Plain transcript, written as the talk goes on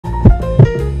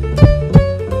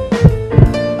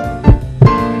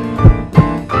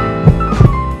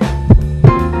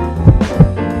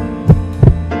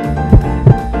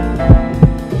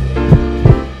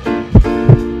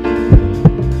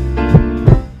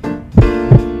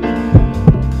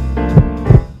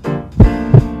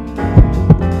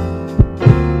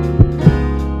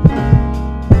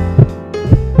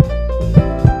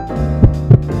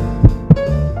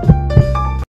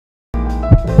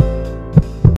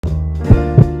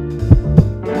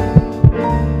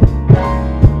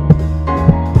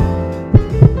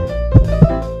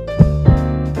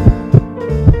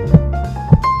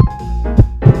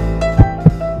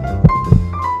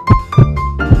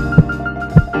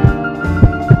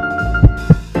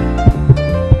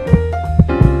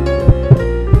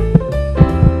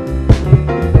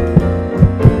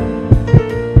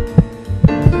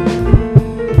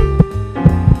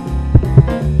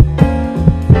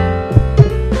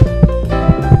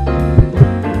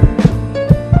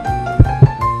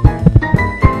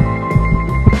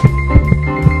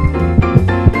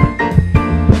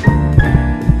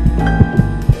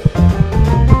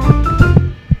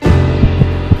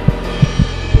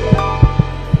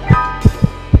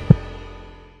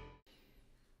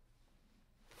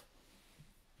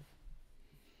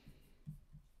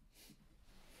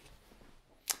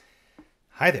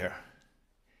Hi there,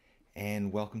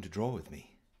 and welcome to Draw With Me.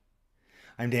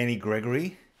 I'm Danny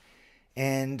Gregory,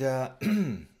 and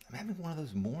I'm having one of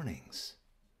those mornings.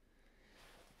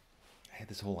 I had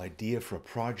this whole idea for a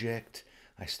project.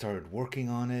 I started working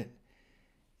on it,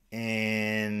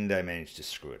 and I managed to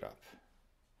screw it up.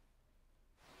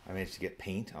 I managed to get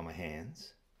paint on my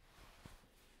hands.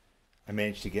 I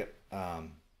managed to get a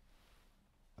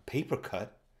paper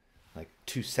cut like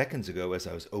 2 seconds ago as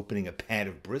I was opening a pad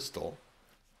of Bristol.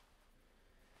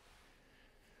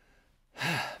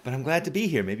 But I'm glad to be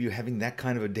here. Maybe you're having that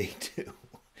kind of a day too.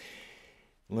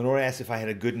 Lenora asked if I had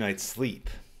a good night's sleep.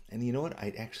 And you know what?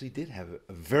 I actually did have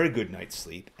a very good night's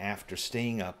sleep after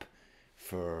staying up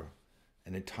for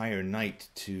an entire night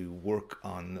to work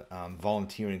on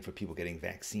volunteering for people getting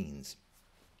vaccines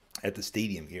at the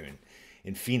stadium here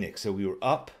in Phoenix. So we were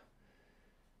up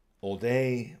all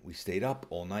day. We stayed up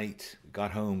all night. We got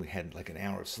home. We had like an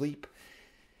hour of sleep.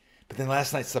 But then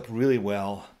last night slept really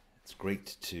well. It's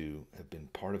great to have been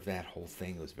part of that whole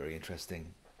thing. It was very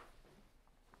interesting,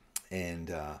 and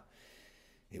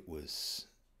it was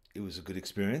a good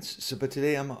experience. So, but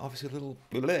today I'm obviously a little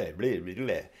blah, blah, blah,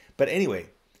 blah. But anyway,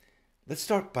 let's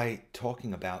start by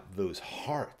talking about those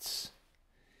hearts.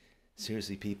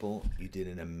 Seriously, people, you did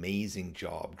an amazing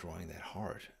job drawing that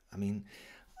heart. I mean,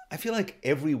 I feel like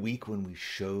every week when we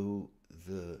show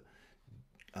the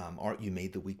art you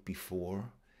made the week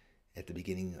before, at the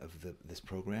beginning of this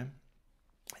program,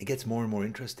 it gets more and more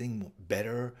interesting,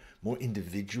 better, more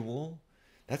individual.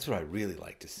 That's what I really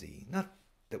like to see. Not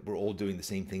that we're all doing the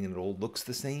same thing and it all looks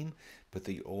the same, but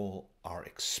that you all are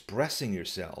expressing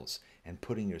yourselves and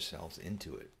putting yourselves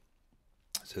into it.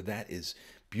 So that is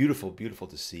beautiful, beautiful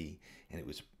to see. And it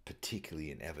was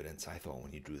particularly in evidence, I thought,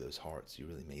 when you drew those hearts. You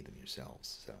really made them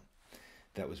yourselves. So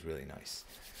that was really nice.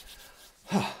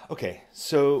 Okay,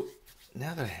 so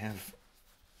now that I have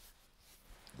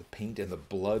the paint and the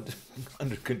blood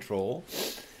under control,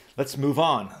 let's move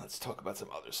on. Let's talk about some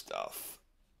other stuff.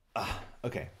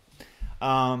 Okay.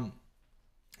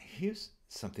 Here's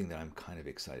something that I'm kind of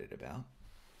excited about.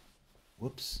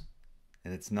 Whoops.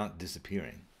 And it's not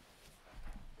disappearing.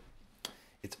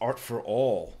 It's Art for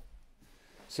All.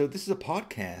 So this is a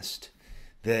podcast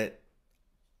that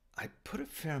I put a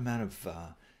fair amount of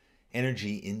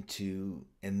energy into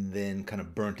and then kind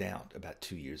of burnt out about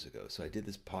 2 years ago. So I did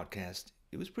this podcast.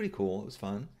 It was pretty cool. It was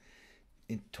fun.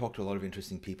 It talked to a lot of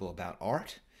interesting people about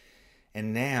art.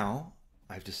 And now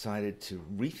I've decided to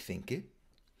rethink it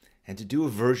and to do a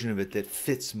version of it that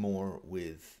fits more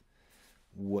with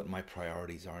what my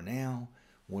priorities are now,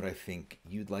 what I think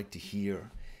you'd like to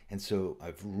hear. And so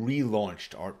I've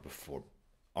relaunched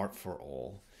Art for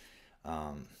All.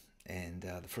 And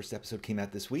the first episode came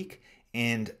out this week.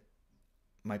 And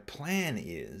my plan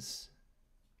is,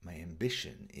 my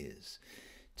ambition is,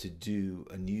 to do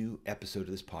a new episode of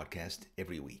this podcast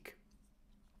every week,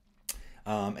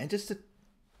 and just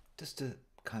to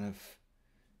kind of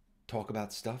talk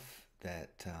about stuff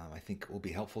that I think will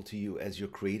be helpful to you as you're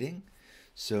creating.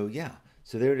 So yeah,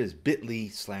 so there it is.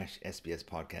 bit.ly/SBS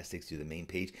podcast takes you to the main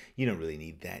page. You don't really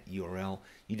need that URL.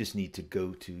 You just need to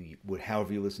go to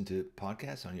however you listen to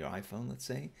podcasts on your iPhone. Let's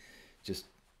say, just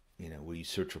where you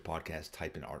search for podcasts,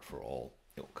 type in Art for All.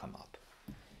 It will come up.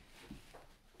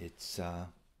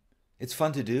 It's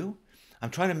fun to do. I'm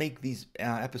trying to make these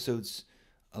episodes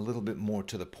a little bit more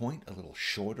to the point, a little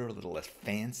shorter, a little less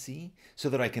fancy, so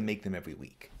that I can make them every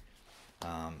week.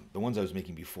 The ones I was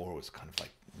making before was kind of like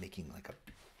making like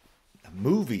a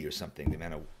movie or something, the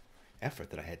amount of effort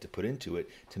that I had to put into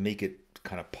it to make it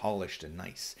kind of polished and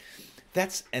nice.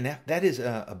 That is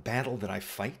a battle that I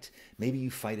fight. Maybe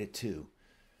you fight it too,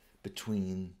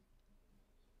 between,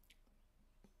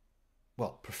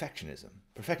 well, perfectionism.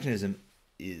 Perfectionism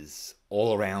is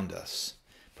all around us.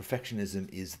 Perfectionism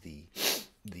is the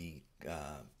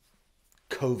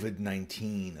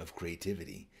COVID-19 of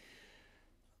creativity.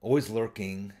 Always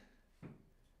lurking,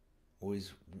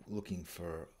 always looking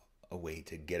for a way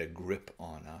to get a grip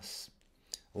on us.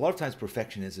 A lot of times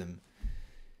perfectionism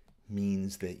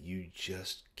means that you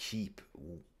just keep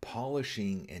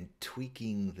polishing and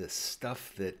tweaking the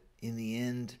stuff that in the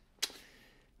end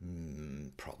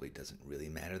probably doesn't really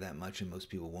matter that much, and most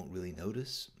people won't really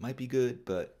notice. Might be good,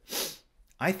 but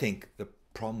I think the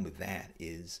problem with that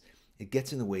is it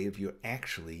gets in the way of you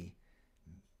actually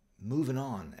moving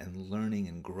on and learning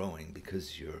and growing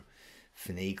because you're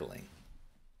finagling.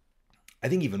 I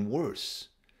think even worse,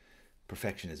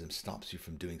 perfectionism stops you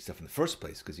from doing stuff in the first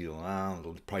place because you go,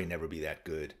 it'll probably never be that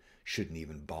good, shouldn't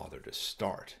even bother to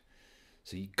start.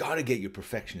 So you got to get your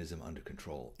perfectionism under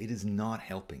control. It is not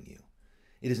helping you.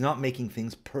 It is not making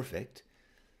things perfect,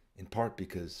 in part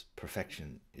because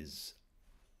perfection is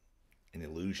an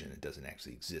illusion. It doesn't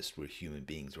actually exist. We're human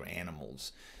beings. We're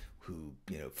animals who,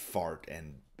 fart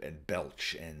and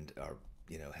belch and are,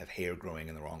 have hair growing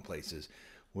in the wrong places.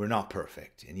 We're not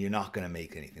perfect, and you're not going to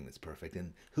make anything that's perfect.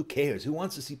 And who cares? Who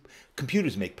wants to see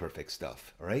computers make perfect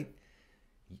stuff? All right?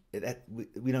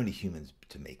 We don't need humans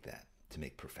to make that, to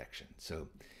make perfection. So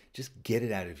just get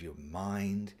it out of your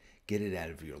mind, get it out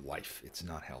of your life. It's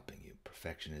not helping you.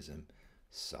 Perfectionism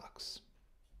sucks.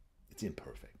 It's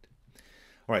imperfect.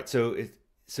 All right, so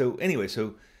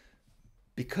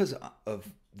because of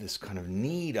this kind of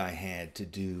need I had to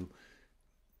do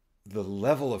the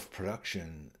level of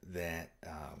production that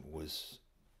was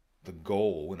the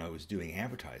goal when I was doing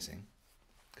advertising,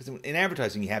 because in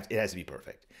advertising it has to be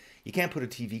perfect. You can't put a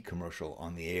TV commercial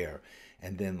on the air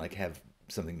and then like have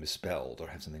something misspelled or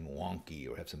have something wonky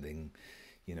or have something,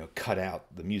 cut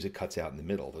out. The music cuts out in the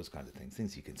middle. Those kinds of things.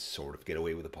 Things you can sort of get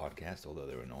away with a podcast, although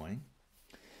they're annoying.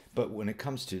 But when it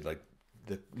comes to like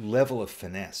the level of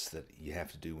finesse that you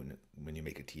have to do when you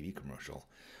make a TV commercial,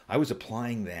 I was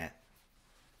applying that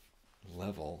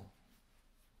level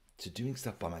to doing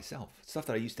stuff by myself. Stuff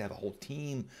that I used to have a whole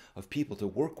team of people to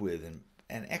work with and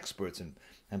experts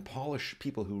and polish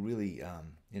people who really,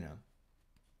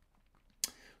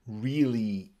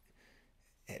 really,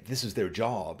 this is their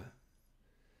job.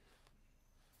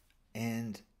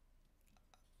 And,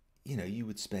 you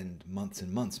would spend months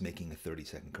and months making a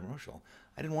 30-second commercial.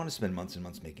 I didn't want to spend months and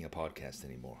months making a podcast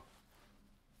anymore.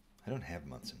 I don't have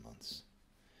months and months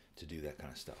to do that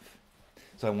kind of stuff.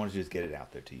 So I wanted to just get it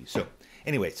out there to you. So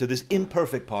anyway, so this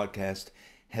imperfect podcast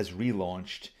has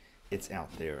relaunched. It's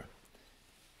out there.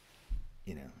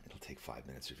 It'll take 5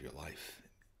 minutes of your life.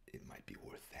 It might be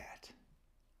worth that.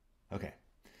 Okay.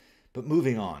 But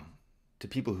moving on to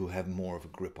people who have more of a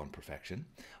grip on perfection,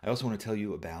 I also want to tell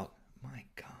you about, my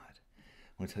God,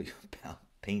 I want to tell you about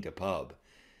Paint a Pub.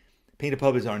 Paint a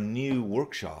Pub is our new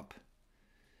workshop.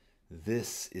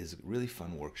 This is a really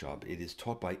fun workshop. It is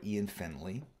taught by Ian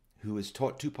Fenley, who has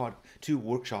taught two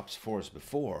workshops for us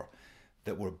before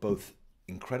that were both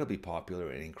incredibly popular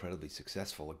and incredibly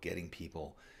successful at getting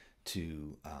people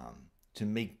to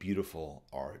make beautiful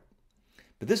art.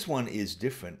 But this one is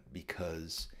different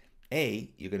because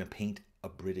you're going to paint a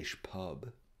British pub,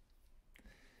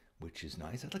 which is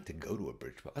nice. I'd like to go to a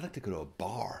British pub. I'd like to go to a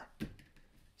bar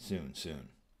soon.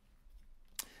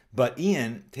 But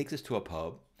Ian takes us to a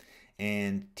pub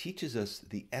and teaches us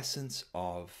the essence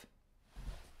of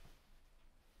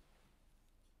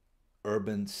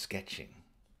urban sketching.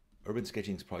 Urban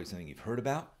sketching is probably something you've heard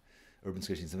about. Urban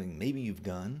sketching is something maybe you've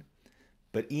done.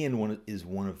 But Ian is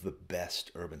one of the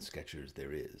best urban sketchers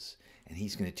there is. And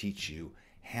he's going to teach you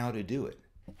how to do it,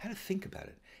 how to think about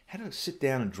it, how to sit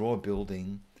down and draw a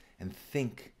building and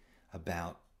think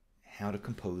about how to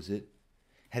compose it,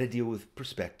 how to deal with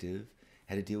perspective,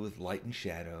 how to deal with light and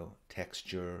shadow,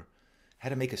 texture, how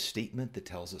to make a statement that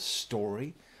tells a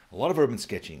story. A lot of urban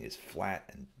sketching is flat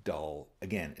and dull.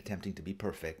 Again, attempting to be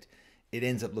perfect. It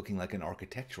ends up looking like an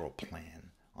architectural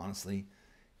plan. Honestly,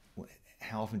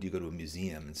 how often do you go to a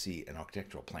museum and see an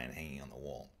architectural plan hanging on the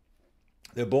wall?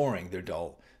 They're boring, they're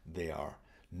dull, they are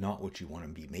not what you want to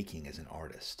be making as an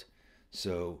artist.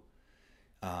 So,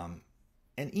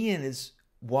 and Ian is,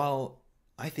 while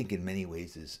I think in many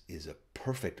ways is a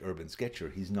perfect urban sketcher,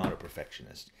 he's not a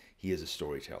perfectionist. He is a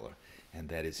storyteller, and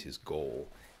that is his goal,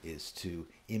 is to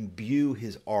imbue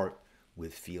his art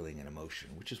with feeling and emotion,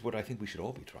 which is what I think we should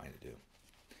all be trying to do.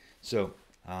 So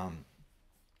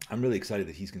I'm really excited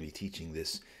that he's going to be teaching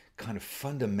this kind of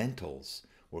fundamentals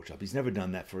workshop. He's never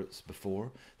done that for us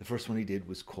before. The first one he did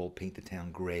was called Paint the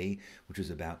Town Gray, which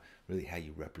was about really how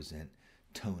you represent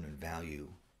tone and value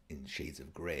in shades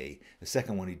of gray. The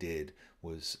second one he did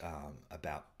was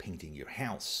about painting your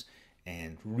house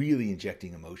and really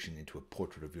injecting emotion into a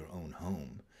portrait of your own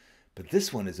home. But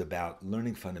this one is about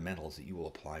learning fundamentals that you will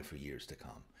apply for years to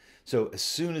come. So as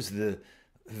soon as the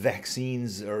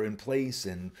vaccines are in place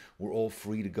and we're all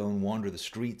free to go and wander the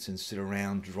streets and sit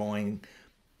around drawing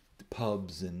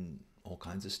pubs and all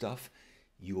kinds of stuff,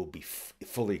 you will be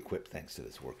fully equipped thanks to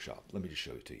this workshop. Let me just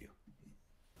show it to you.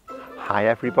 Hi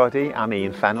everybody, I'm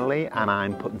Ian Fenley and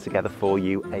I'm putting together for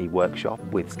you a workshop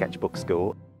with Sketchbook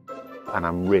School. And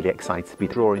I'm really excited to be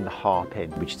drawing the Harp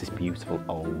Inn, which is this beautiful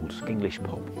old English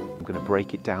pub. I'm going to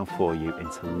break it down for you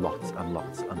into lots and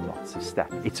lots and lots of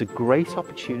steps. It's a great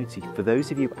opportunity for those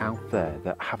of you out there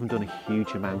that haven't done a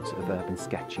huge amount of urban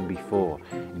sketching before.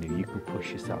 You can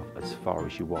push yourself as far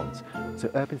as you want.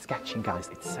 So urban sketching, guys,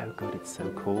 it's so good, it's so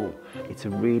cool. It's a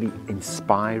really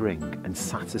inspiring and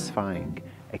satisfying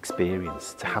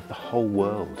experience to have the whole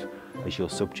world as your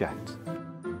subject.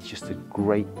 It's just a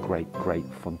great, great,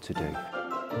 great fun to do.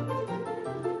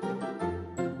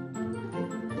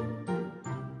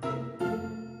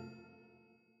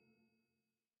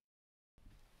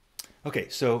 Okay,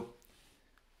 so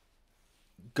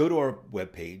go to our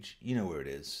webpage. You know where it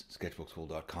is,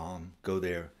 sketchbookschool.com. Go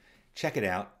there, check it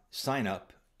out, sign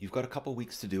up. You've got a couple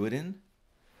weeks to do it in,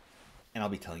 and I'll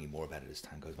be telling you more about it as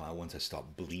time goes by once I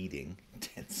stop bleeding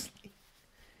intensely.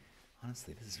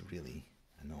 Honestly, this is really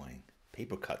annoying.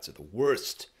 Paper cuts are the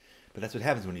worst, but that's what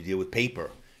happens when you deal with paper.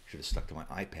 Should have stuck to my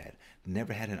iPad.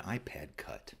 Never had an iPad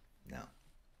cut. No.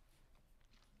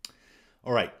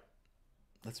 All right,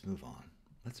 let's move on.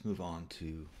 Let's move on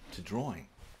to drawing,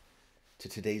 to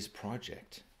today's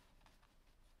project.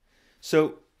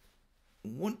 So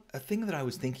a thing that I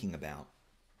was thinking about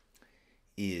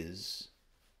is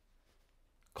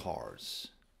cars.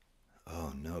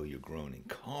 Oh no, you're groaning.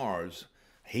 Cars.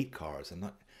 I hate cars. I'm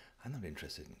not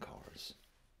interested in cars.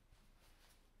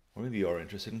 Or maybe you are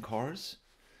interested in cars,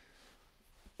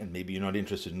 and maybe you're not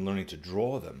interested in learning to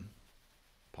draw them,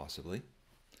 possibly.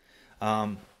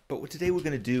 But what today we're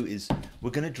going to do is we're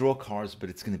going to draw cars, but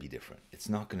it's going to be different. It's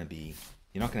not going to be,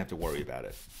 you're not going to have to worry about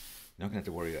it. You're not going to have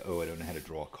to worry, oh, I don't know how to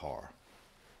draw a car.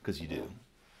 Because you do.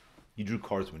 You drew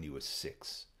cars when you were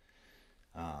 6.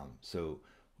 So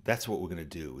that's what we're going to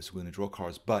do, is we're going to draw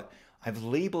cars. But I've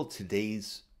labeled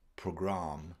today's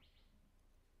program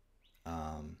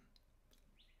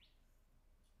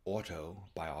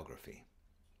autobiography.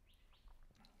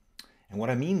 And what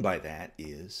I mean by that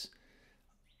is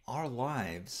our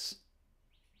lives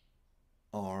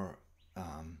are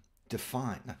not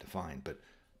defined, but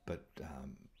how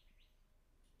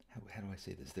do I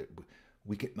say this? That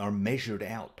are measured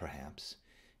out, perhaps,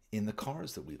 in the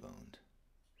cars that we've owned.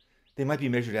 They might be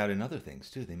measured out in other things,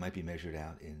 too. They might be measured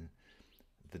out in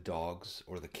the dogs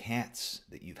or the cats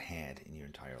that you've had in your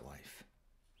entire life.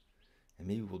 And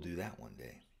maybe we'll do that one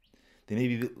day.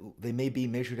 They may be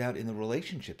measured out in the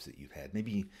relationships that you've had.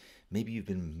 Maybe you've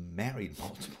been married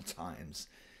multiple times,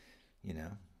 you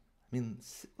know. I mean,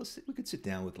 we could sit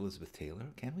down with Elizabeth Taylor,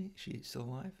 can we? Is she still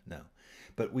alive? No.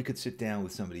 But we could sit down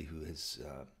with somebody who has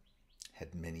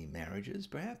had many marriages,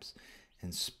 perhaps,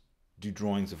 and do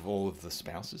drawings of all of the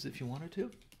spouses if you wanted to.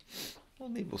 Well,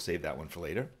 maybe we'll save that one for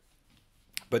later.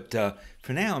 But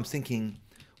for now, I'm thinking,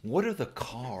 what are the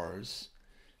cars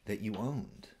that you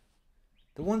owned?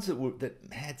 The ones that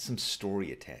had some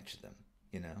story attached to them,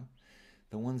 you know?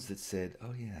 The ones that said,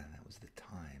 oh yeah, that was the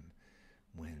time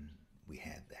when we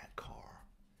had that car. Are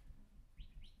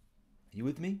you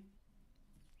with me?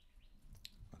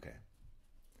 Okay.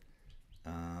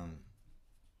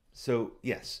 So,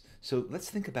 yes. So let's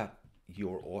think about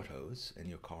your autos and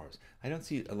your cars. I don't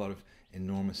see a lot of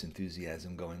enormous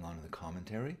enthusiasm going on in the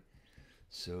commentary.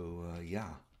 So, yeah,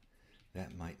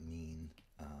 that might mean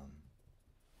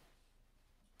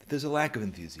that there's a lack of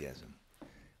enthusiasm.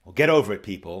 Well, get over it,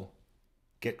 people.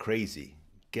 Get crazy.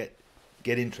 Get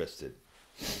interested.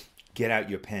 Get out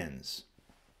your pens.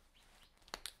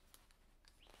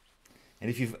 And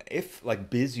if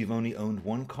like Biz, you've only owned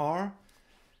one car,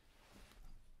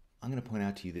 I'm going to point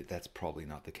out to you that that's probably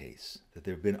not the case. That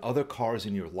there have been other cars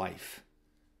in your life.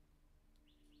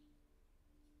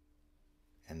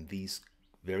 And these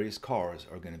various cars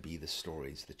are going to be the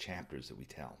stories, the chapters that we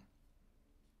tell.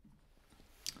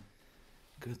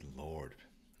 Good Lord.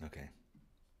 Okay.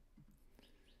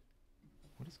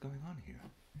 What is going on here?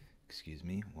 Excuse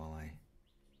me while I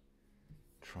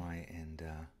try and...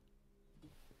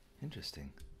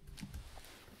 Interesting.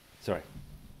 Sorry.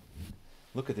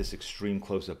 Look at this extreme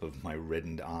close-up of my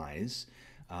reddened eyes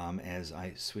as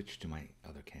I switch to my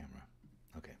other camera.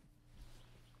 Okay.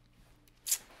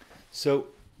 So,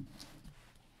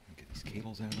 let me get these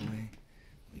cables out of the way.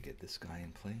 Let me get this guy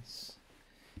in place.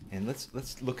 And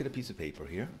let's look at a piece of paper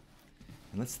here.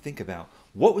 And let's think about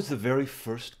what was the very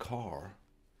first car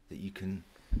that you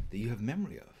have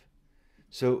memory of.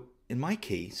 So, in my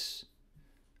case,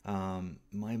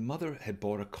 my mother had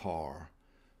bought a car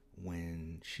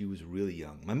when she was really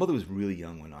young. My mother was really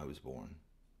young when I was born.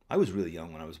 I was really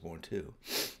young when I was born too,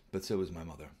 but so was my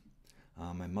mother.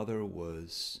 My mother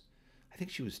was, I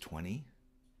think she was 20.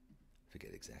 I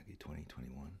forget exactly, 20,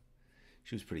 21.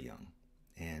 She was pretty young.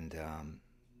 And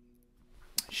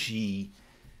she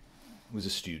was a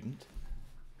student.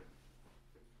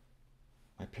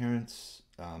 My parents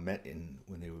met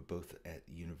when they were both at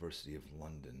University of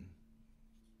London.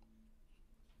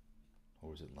 Or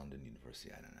was it London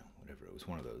University? I don't know. Whatever. It was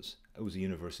one of those. It was a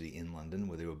university in London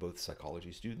where they were both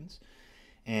psychology students.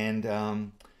 And,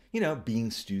 you know, being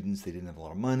students, they didn't have a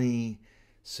lot of money.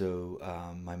 So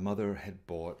my mother had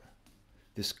bought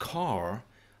this car.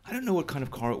 I don't know what kind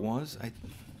of car it was. I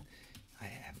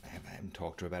haven't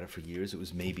talked to her about it for years. It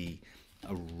was maybe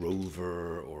a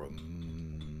Rover or a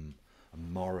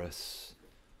Morris.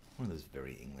 One of those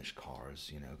very English cars,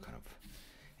 you know, kind of.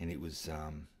 and it was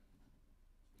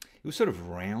sort of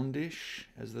roundish,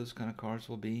 as those kind of cars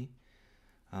will be,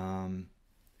 and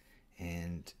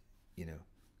you know.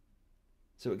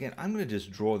 So again, I'm going to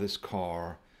just draw this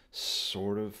car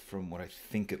sort of from what I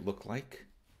think it looked like.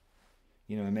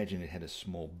 You know, imagine it had a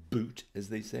small boot, as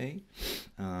they say.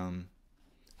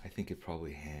 I think it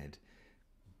probably had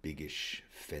biggish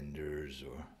fenders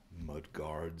or mud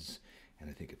guards, and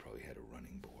I think it probably had a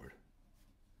running board.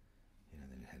 You know,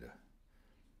 then it had a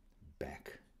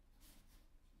back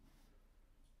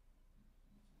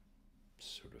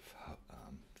sort of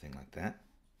thing like that.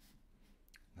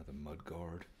 Another mud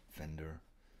guard, fender,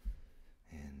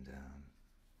 and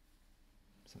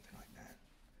something like that.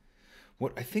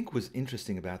 What I think was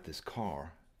interesting about this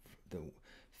car, the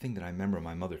thing that I remember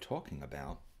my mother talking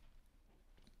about,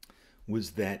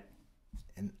 was that,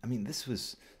 and I mean, this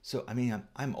was, so, I mean,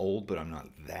 I'm old, but I'm not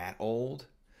that old,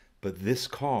 but this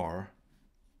car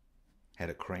had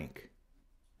a crank.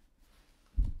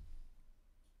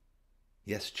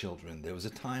 Yes, children, there was a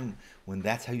time when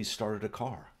that's how you started a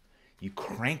car. You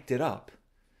cranked it up,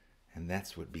 and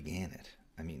that's what began it.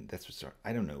 I mean, that's what started.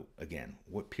 I don't know, again,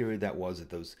 what period that was at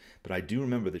those, but I do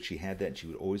remember that she had that, and she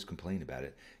would always complain about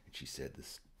it. And she said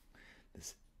this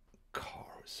car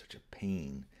was such a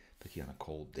pain, particularly on a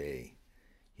cold day.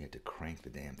 You had to crank the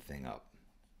damn thing up.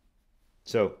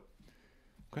 So,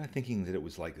 I'm kind of thinking that it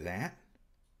was like that,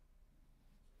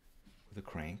 with a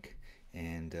crank,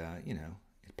 and, you know,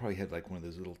 it probably had like one of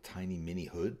those little tiny mini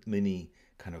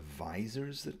kind of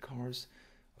visors that cars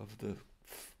of the,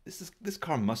 this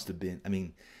car must have been, I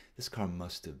mean, this car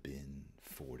must have been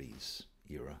 40s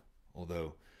era.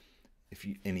 Although, if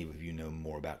any of you know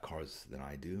more about cars than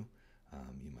I do,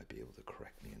 you might be able to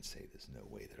correct me and say there's no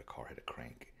way that a car had a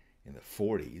crank in the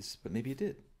 40s, but maybe it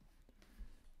did.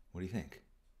 What do you think?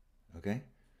 Okay?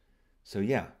 So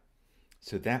yeah,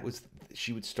 so that was,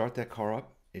 she would start that car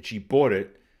up, and she bought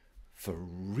it for a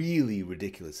really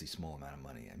ridiculously small amount of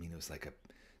money. I mean, it was like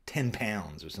 10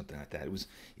 pounds or something like that. It was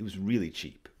really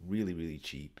cheap, really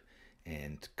cheap,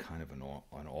 and kind of an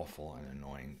awful and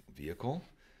annoying vehicle.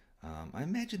 I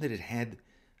imagine that it had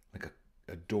like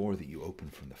a door that you open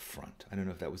from the front. I don't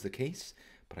know if that was the case,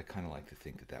 but I kind of like to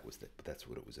think that but that's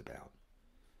what it was about.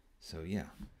 So yeah,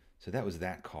 so that was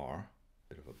that car.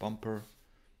 Bit of a bumper.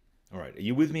 All right, are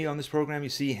you with me on this program? You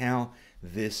see how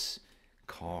this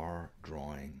car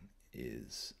drawing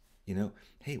is, you know,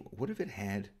 hey, what if it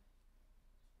had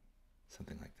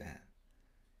something like that?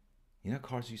 You know,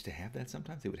 cars used to have that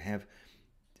sometimes. They would have,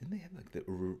 didn't they have like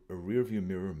a rear view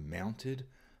mirror mounted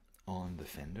on the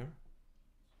fender?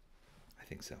 I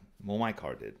think so. Well, my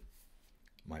car did.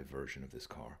 My version of this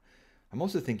car. I'm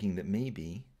also thinking that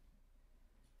maybe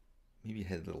it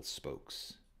had little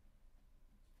spokes.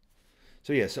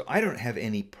 So yeah, so I don't have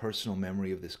any personal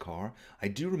memory of this car. I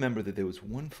do remember that there was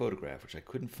one photograph, which I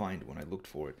couldn't find when I looked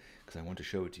for it, because I wanted to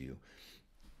show it to you,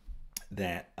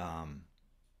 that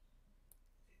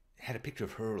had a picture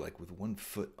of her like with one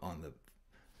foot on the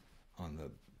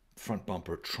front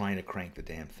bumper trying to crank the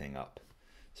damn thing up.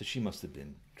 So she must have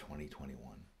been 20,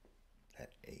 21,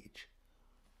 that age.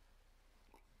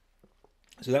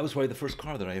 So that was probably the first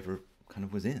car that I ever kind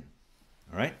of was in.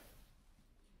 All right?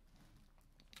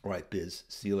 All right, Biz,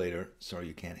 see you later. Sorry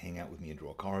you can't hang out with me and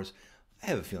draw cars. I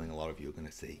have a feeling a lot of you are going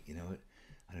to say, you know what,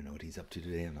 I don't know what he's up to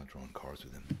today. I'm not drawing cars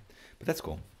with him. But that's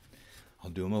cool. I'll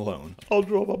do them alone. I'll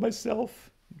draw by myself.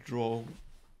 Draw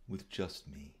with just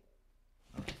me.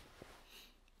 All right.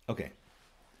 Okay.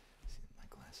 See, my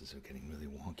glasses are getting really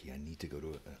wonky. I need to go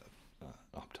to an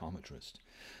optometrist.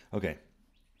 Okay.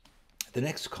 The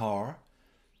next car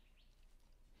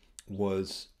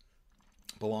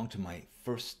belonged to my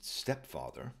first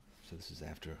stepfather. So this is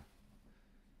after,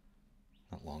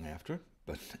 not long after,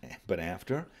 but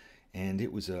after. And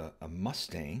it was a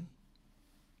Mustang.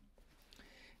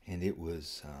 And it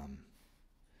was a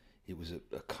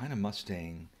kind of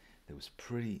Mustang that was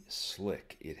pretty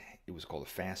slick. It was called a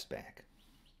fastback.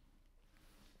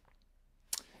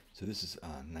 So this is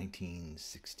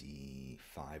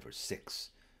 1965 or 6.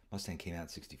 Mustang came out in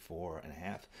 64 and a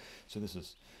half. So this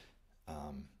is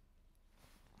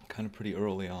kind of pretty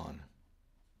early on.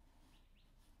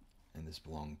 And this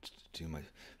belonged to my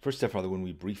first stepfather when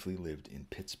we briefly lived in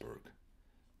Pittsburgh.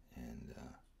 And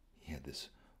he had this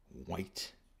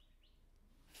white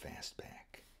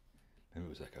fastback. And it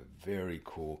was like a very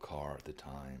cool car at the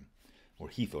time. Or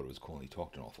he thought it was cool, and he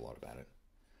talked an awful lot about it.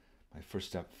 My first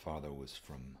stepfather was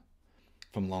from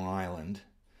Long Island.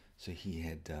 So he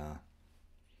had kind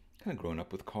of grown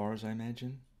up with cars, I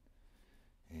imagine.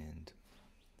 And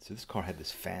so this car had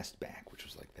this fastback, which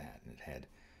was like that. And it had,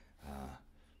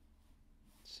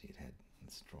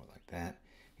 let's draw it like that.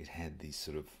 it had these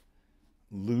sort of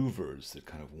louvers that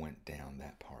kind of went down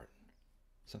that part,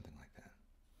 something like that.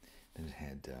 Then it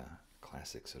had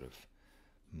classic sort of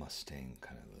Mustang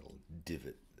kind of little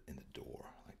divot in the door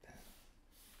like that.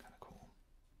 Kind of cool.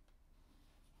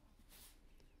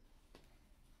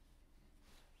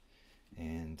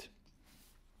 And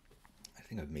I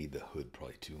think I've made the hood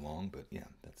probably too long, but yeah,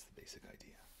 that's the basic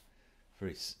idea.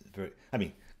 Very, I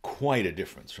mean, quite a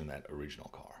difference from that original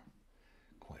car.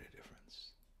 Quite a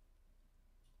difference.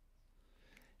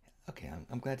 Okay,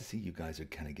 I'm glad to see you guys are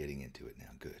kind of getting into it now.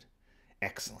 Good.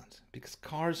 Excellent. Because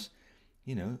cars,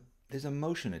 you know, there's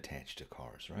emotion attached to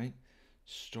cars, right?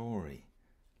 Story.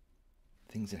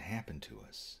 Things that happen to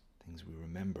us. Things we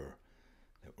remember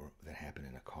that happen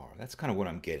in a car. That's kind of what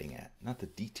I'm getting at. Not the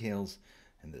details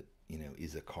and the, you know,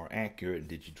 is the car accurate and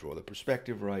did you draw the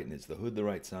perspective right and is the hood the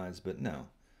right size? But no.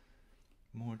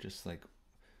 More just like,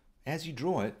 as you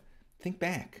draw it, think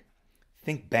back.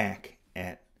 Think back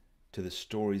to the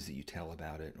stories that you tell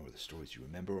about it, or the stories you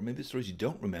remember, or maybe the stories you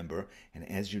don't remember, and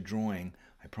as you're drawing,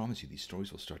 I promise you these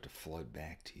stories will start to flood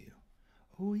back to you.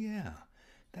 Oh yeah,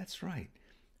 that's right.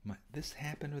 This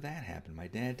happened or that happened. My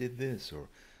dad did this, or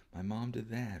my mom did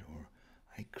that, or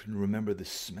I couldn't remember the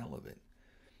smell of it.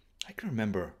 I can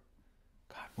remember,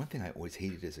 God, one thing I always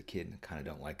hated as a kid, and kind of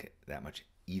don't like it that much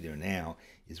either now,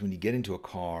 is when you get into a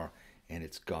car and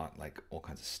it's got like all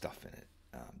kinds of stuff in it,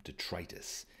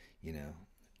 detritus, you know.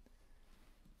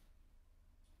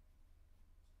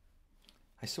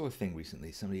 I saw a thing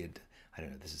recently. Somebody had, I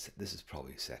don't know. This is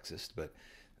probably sexist, but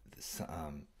this,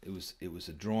 it was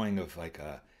a drawing of like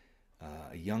a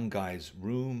young guy's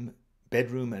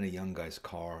bedroom, and a young guy's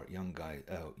car.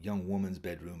 Young woman's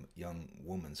bedroom, young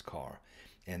woman's car,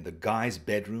 and the guy's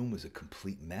bedroom was a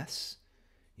complete mess.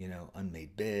 You know,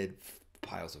 unmade bed,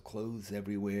 piles of clothes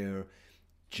everywhere,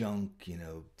 junk. You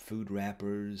know, food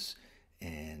wrappers,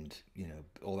 and you know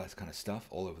all that kind of stuff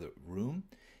all over the room.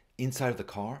 Inside of the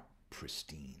car,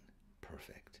 pristine,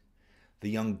 perfect. The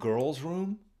young girl's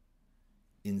room,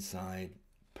 inside,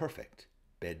 perfect.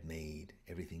 Bed made,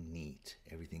 everything neat,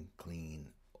 everything clean,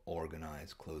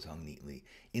 organized, clothes hung neatly.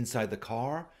 Inside the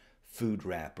car, food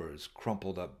wrappers,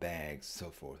 crumpled up bags, so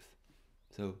forth.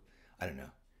 So, I don't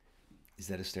know. Is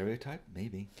that a stereotype?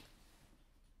 Maybe.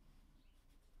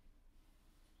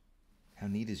 How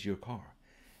neat is your car?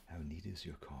 How neat is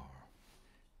your car?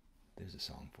 There's a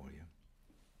song for you.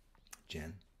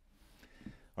 Jen?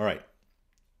 All right.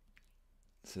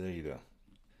 So there you go.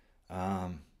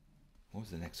 What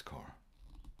was the next car?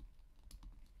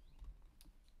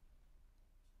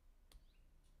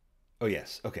 Oh,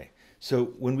 yes. Okay. So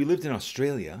when we lived in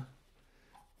Australia,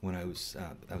 when I was,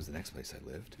 that was the next place I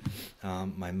lived,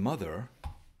 my mother,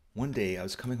 one day I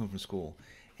was coming home from school,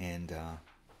 and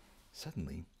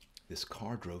suddenly this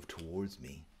car drove towards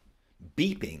me,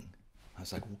 beeping. I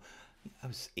was like, I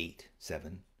was 8,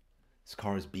 7. This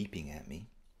car is beeping at me.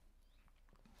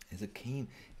 As it came,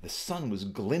 the sun was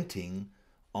glinting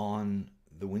on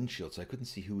the windshield, so I couldn't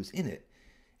see who was in it.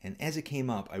 And as it came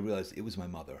up, I realized it was my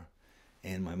mother.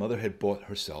 And my mother had bought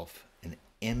herself an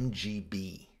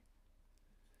MGB.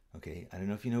 Okay, I don't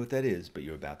know if you know what that is, but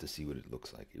you're about to see what it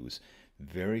looks like. It was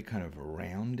very kind of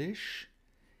roundish,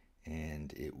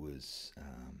 and it was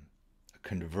a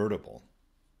convertible.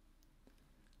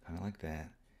 Kind of like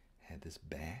that. It had this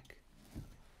back.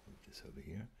 Move this over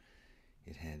here.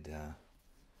 It had...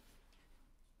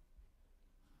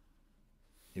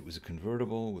 it was a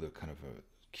convertible with a kind of a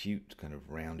cute, kind of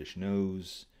roundish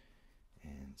nose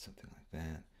and something like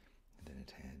that. And then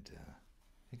it had,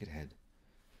 I think it had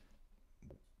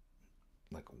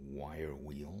like wire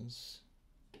wheels.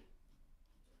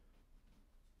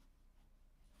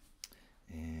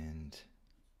 And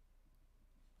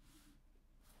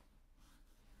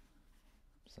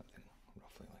something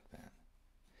roughly like that.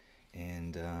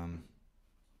 And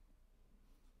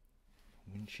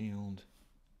windshield.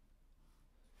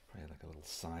 Probably like a little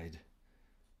side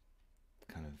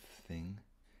kind of thing.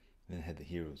 And then it had the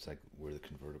here, it was like where the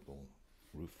convertible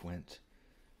roof went.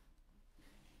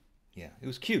 Yeah, it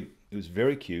was cute. It was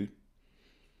very cute.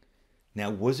 Now,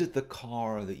 was it the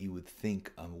car that you would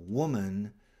think a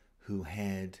woman who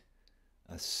had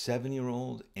a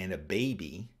 7-year-old and a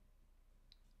baby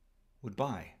would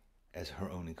buy as her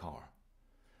only car?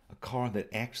 A car that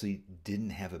actually didn't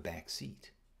have a back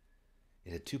seat.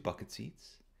 It had 2 bucket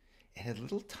seats. It had a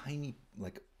little tiny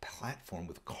like platform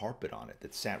with carpet on it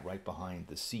that sat right behind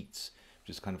the seats, which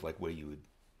is kind of like where you would,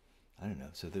 I don't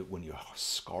know, so that when your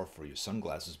scarf or your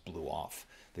sunglasses blew off,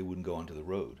 they wouldn't go onto the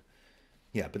road.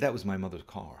 Yeah, but that was my mother's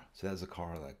car. So that was a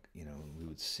car like, you know, we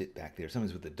would sit back there.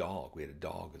 Sometimes with the dog. We had a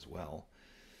dog as well.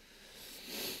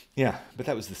 Yeah, but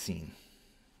that was the scene.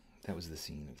 that was the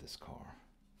scene of this car.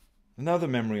 Another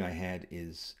memory I had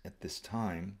is at this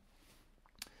time,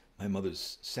 my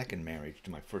mother's second marriage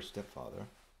to my first stepfather,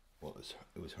 well,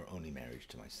 it was her only marriage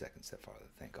to my second stepfather,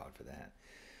 thank God for that,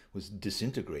 was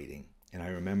disintegrating. And I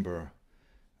remember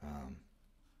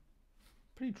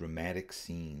pretty dramatic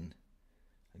scene,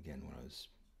 again, when I was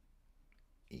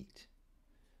 8,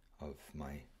 of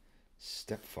my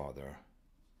stepfather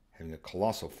having a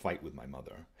colossal fight with my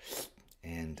mother.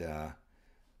 And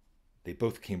they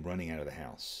both came running out of the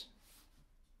house.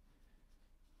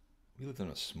 We lived on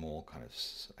a small kind of,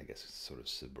 I guess, sort of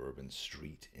suburban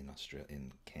street in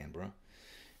in Canberra.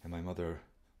 And my mother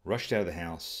rushed out of the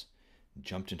house,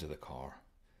 jumped into the car.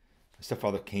 My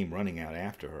stepfather came running out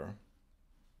after her,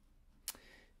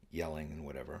 yelling and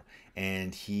whatever.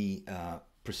 And he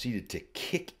proceeded to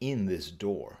kick in this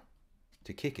door,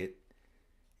 to kick it,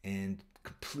 and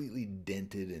completely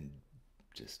dented and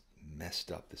just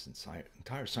messed up this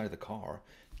entire side of the car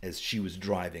as she was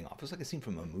driving off. It was like a scene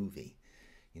from a movie,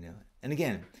 you know. And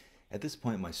again, at this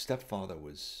point, my stepfather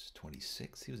was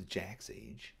 26. He was Jack's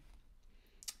age.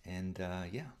 And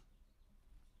yeah.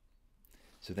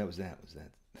 So that was that.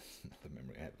 The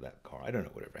memory I have of that car. I don't know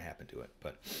whatever happened to it.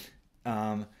 But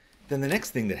then the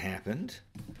next thing that happened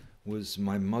was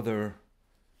my mother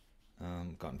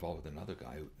got involved with another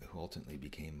guy who ultimately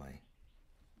became my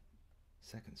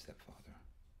second stepfather.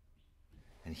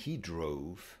 And he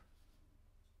drove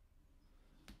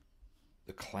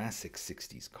the classic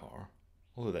 60s car,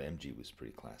 although the MG was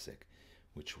pretty classic,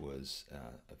 which was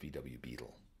a VW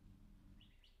Beetle.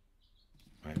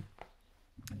 Right?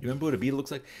 You remember what a Beetle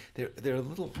looks like? They're a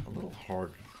little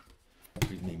hard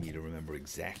for me to remember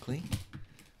exactly.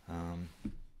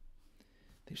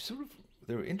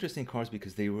 They were interesting cars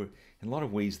because they were, in a lot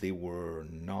of ways, they were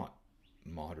not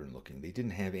modern looking. They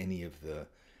didn't have any of the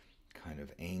kind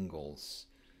of angles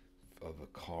of a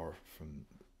car from,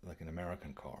 like an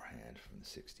American car had from the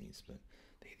 60s, but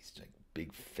they had these like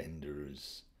big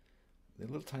fenders. They're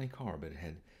a little tiny car, but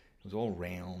it was all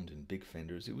round and big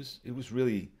fenders. It was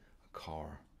really a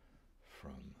car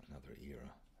from another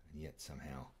era, and yet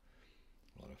somehow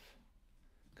a lot of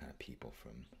kind of people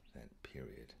from that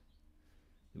period.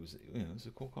 It was a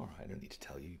cool car. I don't need to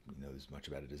tell you, you know, as much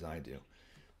about it as I do,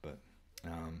 but a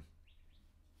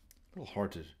little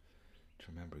hard to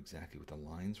remember exactly what the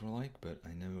lines were like, but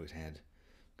I know it had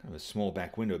kind of a small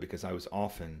back window because I was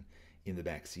often in the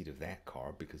back seat of that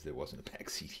car because there wasn't a back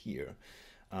seat here.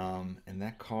 And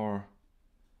that car,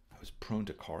 I was prone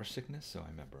to car sickness, so I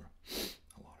remember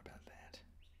a lot about that,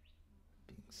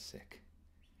 being sick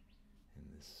in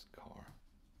this car,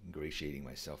 ingratiating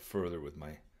myself further with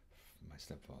my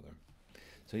stepfather.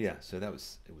 So yeah, so it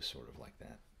was sort of like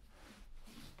that.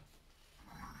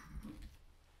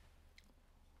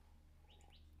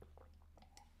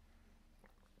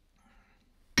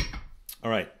 All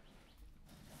right.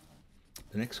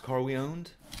 The next car we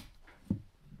owned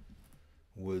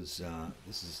was,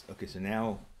 so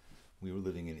now we were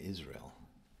living in Israel.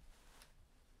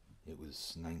 It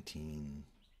was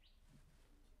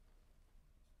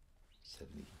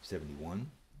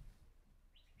 1971.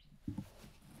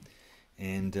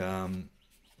 And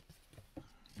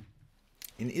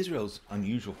in Israel, it's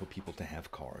unusual for people to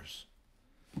have cars.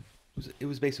 It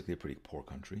was basically a pretty poor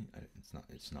country.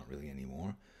 It's not really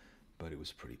anymore, but it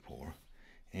was pretty poor.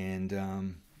 And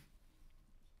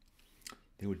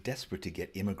they were desperate to get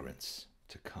immigrants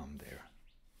to come there.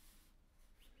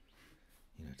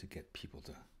 You know, to get people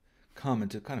to come and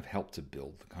to kind of help to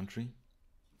build the country.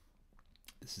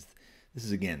 This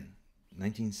is again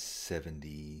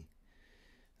 1970.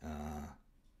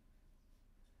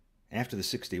 After the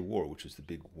 6-Day War, which was the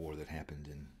big war that happened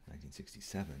in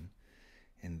 1967,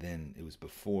 and then it was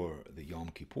before the Yom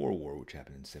Kippur War, which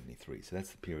happened in 73. So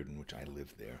that's the period in which I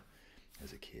lived there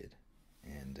as a kid.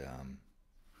 And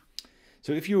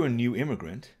so if you were a new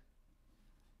immigrant,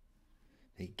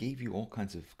 they gave you all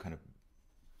kinds of kind of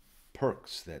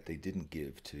perks that they didn't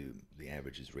give to the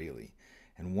average Israeli.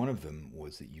 And one of them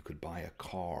was that you could buy a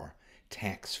car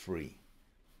tax-free.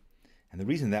 And the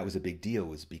reason that was a big deal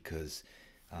was because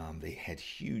they had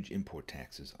huge import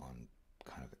taxes on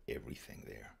kind of everything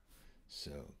there.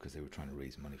 So, because they were trying to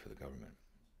raise money for the government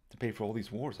to pay for all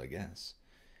these wars, I guess.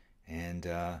 And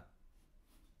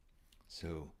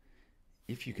so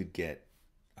if you could get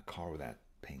a car without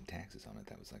paying taxes on it,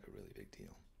 that was like a really big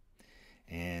deal.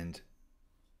 And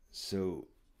so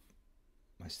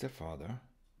my stepfather,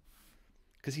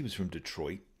 because he was from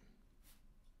Detroit,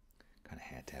 kind of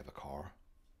had to have a car.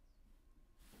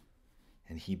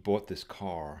 And he bought this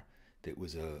car that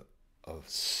was a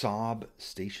Saab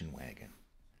station wagon.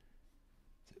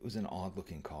 It was an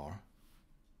odd-looking car.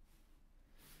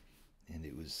 and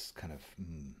it was kind of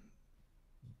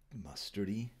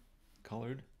mustardy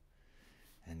colored.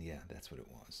 And yeah, that's what it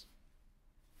was.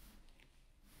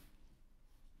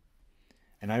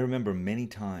 And I remember many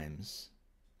times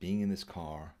being in this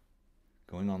car,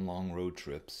 going on long road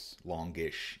trips,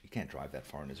 longish. You can't drive that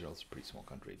far in Israel. It's a pretty small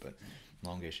country, but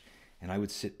longish. And I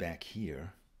would sit back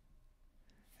here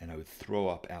and I would throw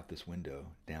up out this window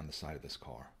down the side of this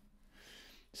car.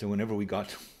 So whenever we got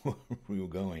to where we were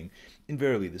going,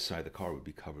 invariably this side of the car would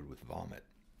be covered with vomit.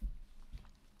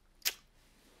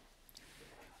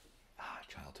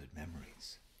 Childhood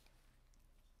memories.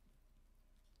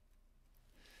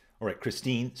 All right,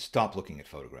 Christine, stop looking at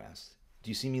photographs. Do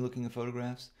you see me looking at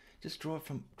photographs? Just draw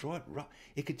it.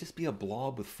 It could just be a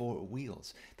blob with 4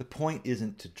 wheels. The point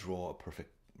isn't to draw a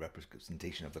perfect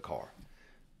representation of the car.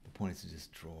 The point is to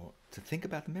just to think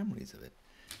about the memories of it.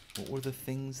 What were the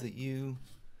things that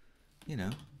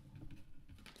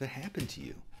that happened to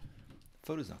you? The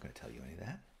photo's not going to tell you any of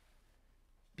that.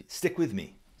 Stick with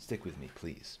me. Stick with me,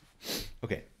 please.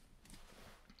 Okay.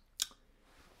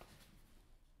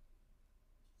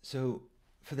 So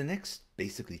for the next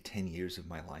basically 10 years of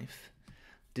my life,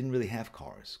 didn't really have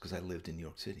cars because I lived in New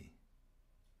York City,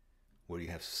 where you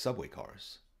have subway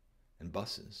cars and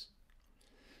buses.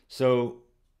 So,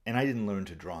 and I didn't learn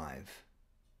to drive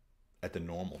at the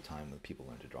normal time when people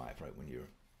learn to drive, right? When you're,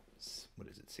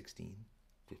 16?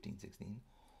 15, 16?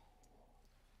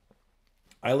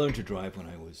 I learned to drive when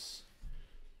I was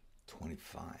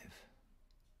 25.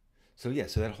 So yeah,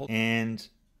 so that whole, and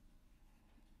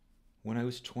when I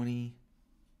was 24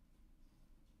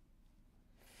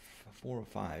 or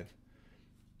 5,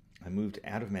 I moved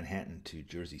out of Manhattan to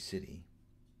Jersey City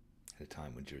at a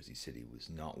time when Jersey City was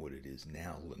not what it is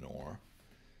now, Lenore.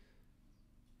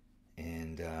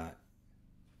 And I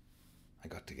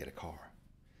got to get a car.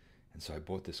 And so I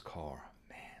bought this car.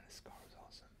 Man, this car was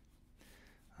awesome.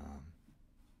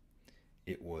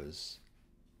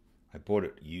 I bought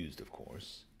it used, of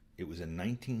course. It was a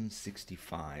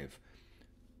 1965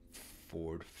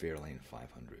 Ford Fairlane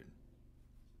 500.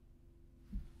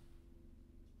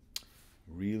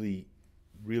 Really,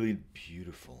 really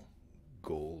beautiful,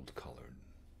 gold colored.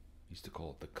 Used to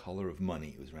call it the color of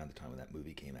money. It was around the time when that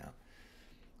movie came out.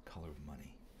 Color of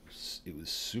money. It was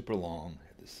super long.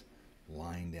 Had this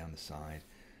line down the side.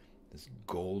 This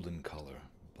golden color,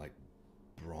 like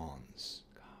bronze.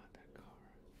 God, that car.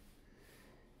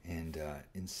 And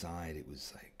inside it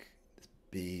was like this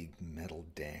big metal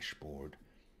dashboard.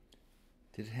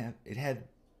 Did it have? It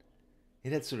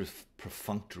had sort of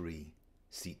perfunctory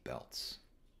seat belts.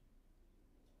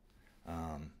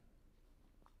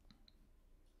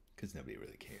 Because nobody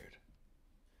really cared.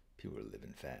 People were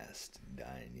living fast and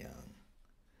dying young.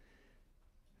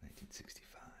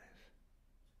 1965.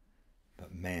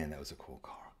 But man, that was a cool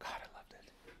car. God, I loved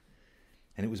it.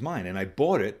 And it was mine. And I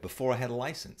bought it before I had a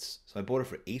license. So I bought it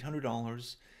for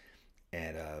 $800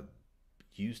 at a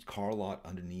used car lot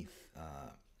underneath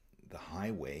the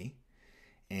highway.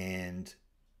 And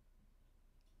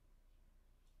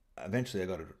eventually I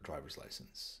got a driver's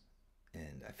license.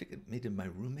 And I think maybe my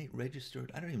roommate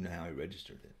registered. I don't even know how I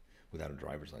registered it without a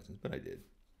driver's license, but I did.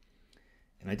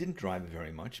 And I didn't drive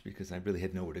very much because I really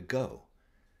had nowhere to go.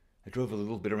 I drove a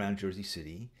little bit around Jersey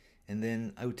City, and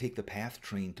then I would take the PATH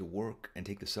train to work and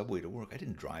take the subway to work. I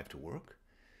didn't drive to work,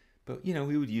 but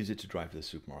we would use it to drive to the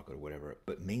supermarket or whatever.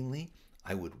 But mainly,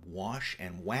 I would wash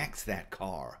and wax that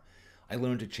car. I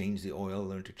learned to change the oil, I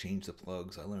learned to change the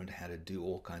plugs, I learned how to do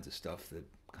all kinds of stuff that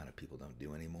kind of people don't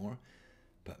do anymore.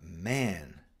 But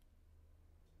man,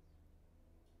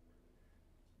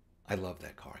 I love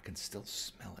that car. I can still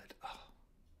smell it. Oh.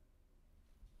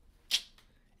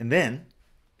 And then,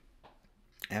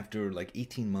 after like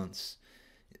 18 months,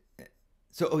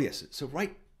 so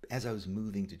right as I was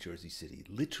moving to Jersey City,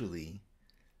 literally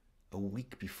a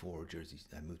week before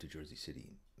I moved to Jersey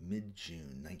City,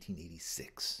 mid-June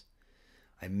 1986,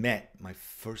 I met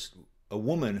a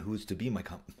woman who was to be my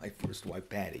first wife,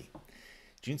 Patty.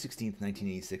 June 16th,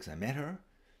 1986, I met her,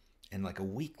 and like a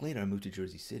week later, I moved to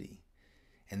Jersey City.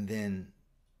 And then,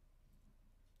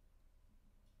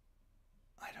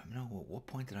 I don't know, at what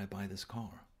point did I buy this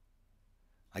car?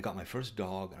 I got my first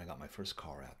dog, and I got my first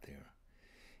car out there.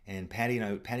 And Patty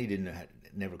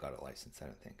never got a license, I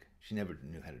don't think. She never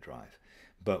knew how to drive.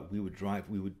 But we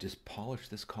would just polish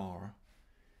this car,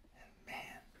 and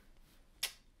man,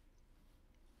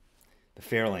 the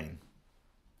Fairlane.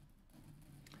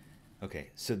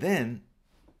 Okay, so then,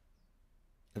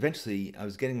 eventually, I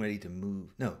was getting ready to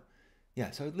move.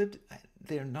 So I lived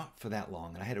there not for that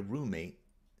long, and I had a roommate,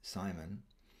 Simon.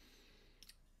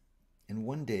 And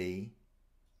one day,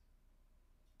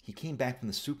 he came back from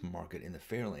the supermarket in the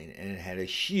Fairlane and it had a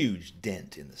huge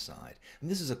dent in the side. And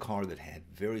this is a car that had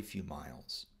very few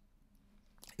miles.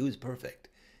 It was perfect.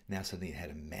 Now suddenly it had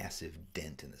a massive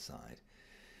dent in the side.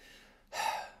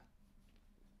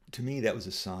 To me, that was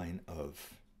a sign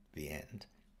of the end.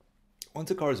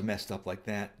 Once a car is messed up like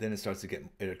that, then it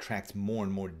attracts more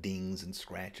and more dings and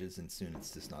scratches, and soon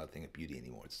it's just not a thing of beauty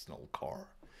anymore. It's just an old car.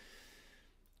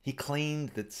 He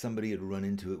claimed that somebody had run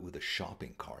into it with a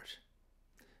shopping cart,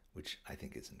 which I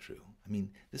think isn't true. I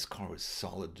mean, this car was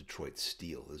solid Detroit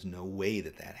steel. There's no way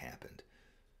that that happened.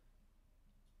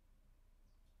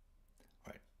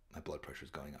 All right, my blood pressure's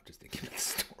going up just thinking of the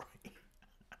story.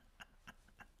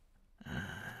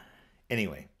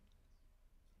 Anyway,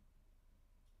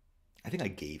 I think I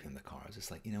gave him the car. I was just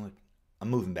like, you know what? I'm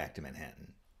moving back to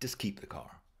Manhattan. Just keep the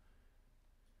car.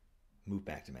 Moved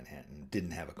back to Manhattan.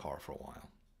 Didn't have a car for a while.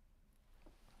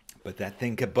 But that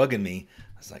thing kept bugging me.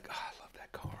 I was like, oh, I love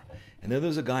that car. And then there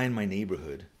was a guy in my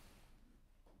neighborhood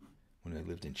when I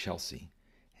lived in Chelsea,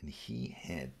 and he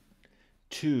had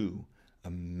two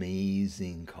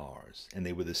amazing cars. And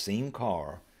they were the same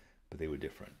car, but they were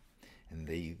different. And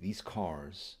these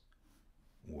cars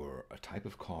were a type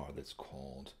of car that's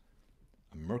called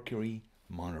a Mercury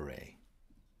Monterey.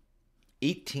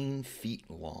 18 feet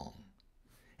long.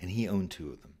 And he owned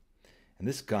two of them. And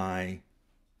this guy,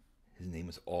 his name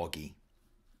was Augie.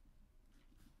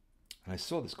 And I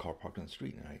saw this car parked on the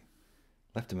street, and I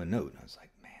left him a note. And I was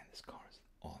like, man, this car is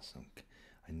awesome.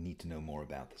 I need to know more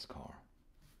about this car.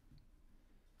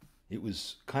 It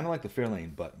was kind of like the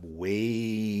Fairlane, but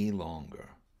way longer.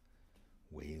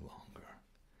 Way longer.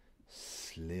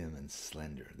 Slim and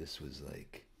slender. This was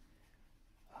like,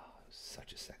 oh, it was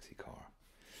such a sexy car.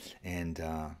 And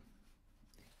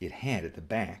it had at the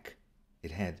back,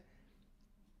 it had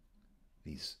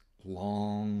these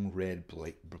long red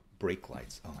brake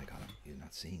lights. Oh my God, you're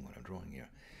not seeing what I'm drawing here.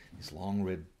 These long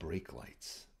red brake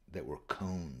lights that were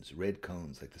cones, red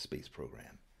cones like the space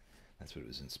program. That's what it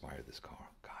was inspired this car.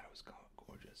 God, it was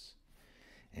gorgeous.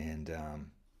 And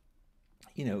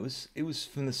you know, it was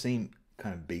from the same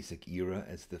kind of basic era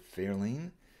as the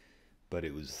Fairlane, but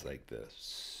it was like the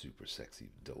super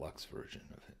sexy deluxe version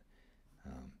of it.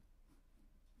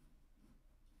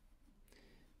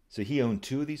 So he owned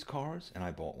two of these cars, and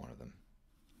I bought one of them.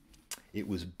 It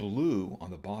was blue on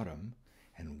the bottom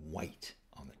and white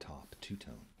on the top,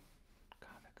 two-tone.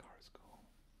 God, that car is cool.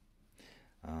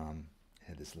 It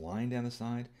had this line down the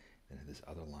side, and it had this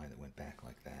other line that went back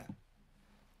like that.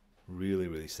 Really,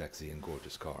 really sexy and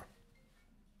gorgeous car.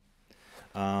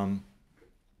 I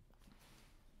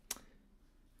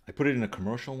put it in a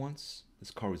commercial once.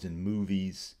 This car was in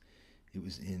movies. It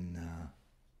was in,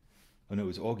 oh no, it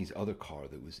was Augie's other car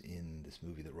that was in this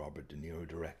movie that Robert De Niro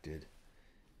directed.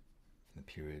 In the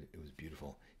period, it was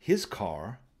beautiful. His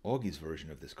car, Augie's version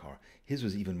of this car, his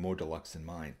was even more deluxe than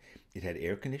mine. It had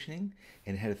air conditioning,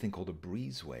 and it had a thing called a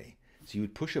breezeway. So you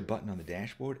would push a button on the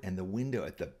dashboard, and the window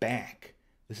at the back,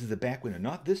 this is the back window,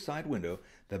 not this side window,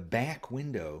 the back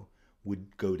window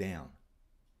would go down.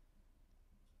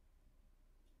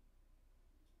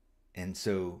 And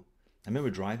so I remember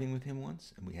driving with him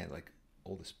once, and we had like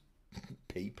all this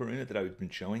paper in it that I'd been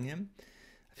showing him.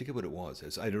 I forget what it was.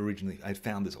 I'd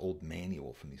found this old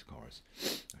manual from these cars.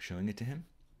 I was showing it to him,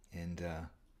 and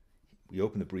we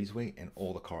opened the breezeway, and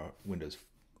all the car windows,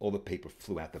 all the paper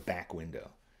flew out the back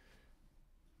window,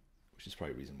 which is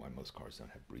probably a reason why most cars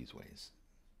don't have breezeways.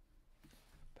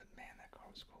 But man, that car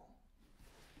was cool.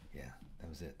 Yeah, that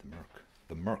was it, the Merc.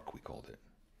 The Merc, we called it.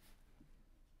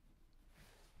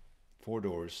 4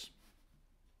 doors.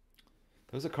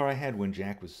 That was a car I had when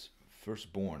Jack was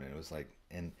first born, and it was like,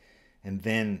 and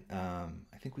then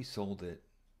I think we sold it.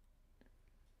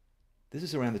 This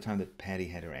is around the time that Patty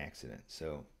had her accident,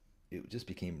 so it just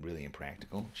became really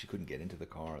impractical. She couldn't get into the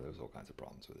car. There was all kinds of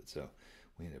problems with it, so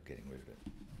we ended up getting rid of it.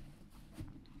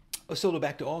 I sold it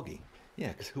back to Augie. Yeah,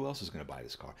 because who else was going to buy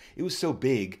this car? It was so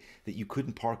big that you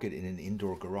couldn't park it in an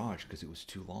indoor garage because it was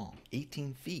too long.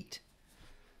 18 feet.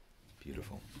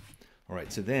 Beautiful. All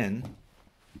right, so then,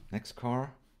 next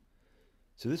car.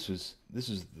 So this was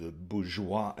the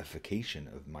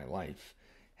bourgeoisification of my life,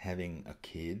 having a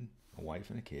kid, a wife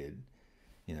and a kid.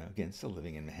 You know, again, still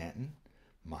living in Manhattan.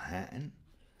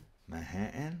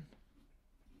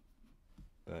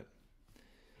 But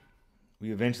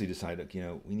we eventually decided, you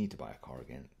know, we need to buy a car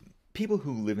again. People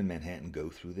who live in Manhattan go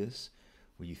through this,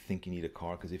 where you think you need a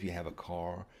car, because if you have a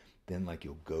car, then like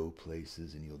you'll go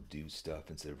places and you'll do stuff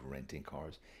instead of renting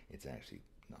cars. It's actually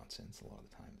nonsense a lot of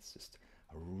the time. It's just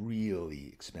a really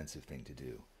expensive thing to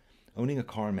do. Owning a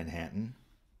car in Manhattan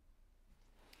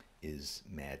is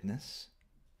madness.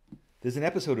 There's an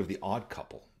episode of The Odd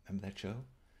Couple. Remember that show?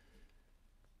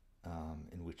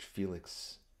 In which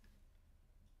Felix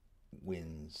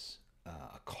wins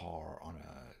a car on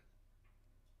a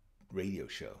radio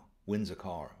show. Wins a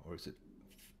car, or is it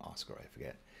Oscar? I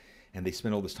forget. And they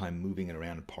spend all this time moving it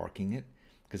around and parking it,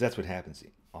 because that's what happens. The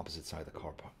opposite side of the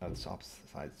car, opposite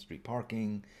side of the street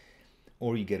parking,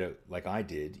 or you get like I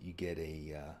did, you get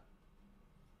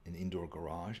an indoor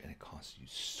garage, and it costs you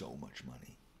so much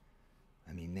money.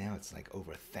 I mean, now it's like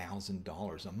over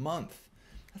 $1,000 a month.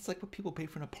 That's like what people pay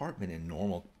for an apartment in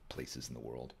normal places in the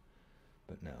world.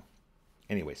 But no.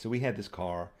 Anyway, so we had this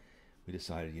car. We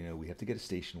decided, we have to get a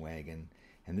station wagon.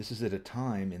 And this is at a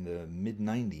time in the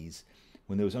mid-90s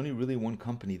when there was only really one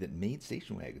company that made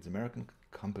station wagons. American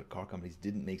car companies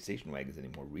didn't make station wagons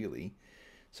anymore, really.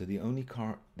 So the only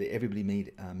car, everybody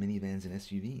made minivans and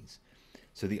SUVs.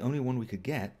 So the only one we could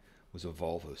get was a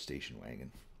Volvo station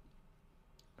wagon.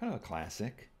 Kind of a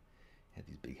classic. Had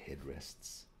these big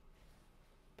headrests.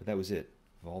 But that was it.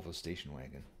 Volvo station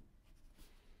wagon.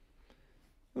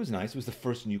 It was nice. It was the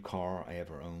first new car I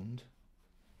ever owned.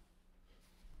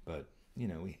 But, we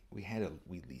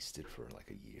leased it for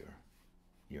like a year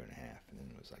and a half. And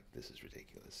then it was like, this is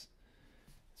ridiculous.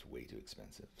 It's way too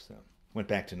expensive. So went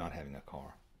back to not having a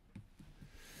car.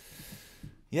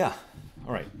 Yeah.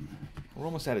 All right. We're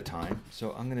almost out of time.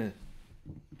 So I'm going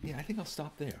to, I think I'll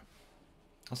stop there.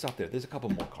 There's a couple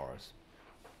more cars.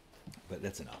 But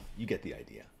that's enough. You get the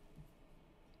idea.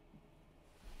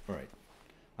 All right.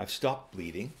 I've stopped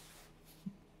bleeding.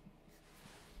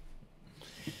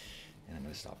 And I'm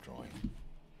going to stop drawing.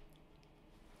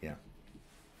 Yeah.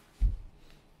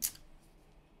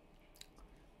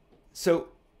 So,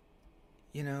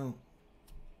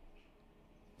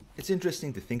 it's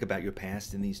interesting to think about your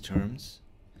past in these terms.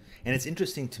 And it's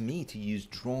interesting to me to use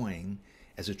drawing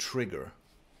as a trigger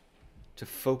to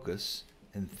focus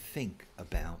and think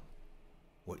about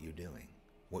what you're doing,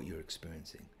 what you're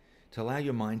experiencing, to allow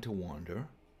your mind to wander,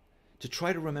 to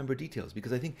try to remember details.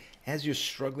 Because I think as you're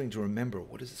struggling to remember,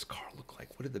 what does this car look like?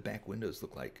 What did the back windows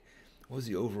look like? What was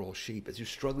the overall shape? As you're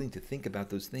struggling to think about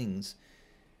those things,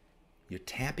 you're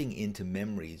tapping into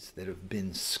memories that have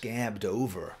been scabbed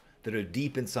over, that are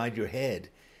deep inside your head,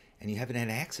 and you haven't had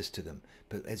access to them.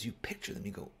 But as you picture them,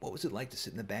 you go, what was it like to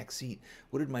sit in the back seat?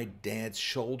 What did my dad's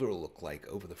shoulder look like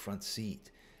over the front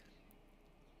seat?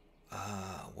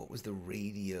 What was the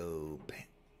radio?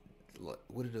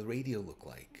 What did the radio look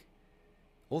like?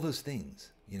 All those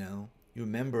things, You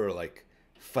remember, like,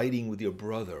 fighting with your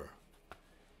brother.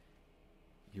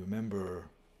 You remember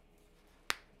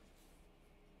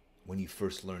when you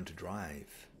first learned to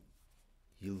drive.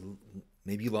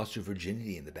 Maybe you lost your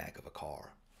virginity in the back of a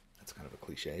car. That's kind of a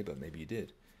cliche, but maybe you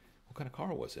did. What kind of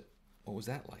car was it? What was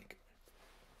that like?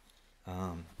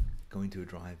 Going to a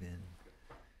drive-in.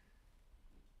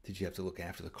 Did you have to look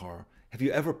after the car? Have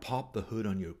you ever popped the hood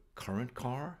on your current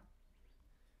car?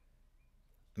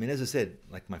 I mean, as I said,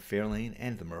 like my Fairlane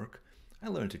and the Merc, I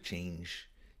learned to change,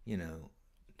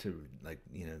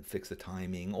 fix the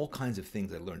timing, all kinds of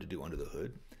things I learned to do under the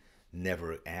hood.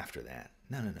 Never after that.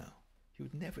 No. You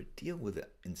would never deal with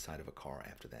it inside of a car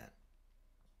after that.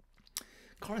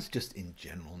 Cars just in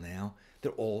general now, they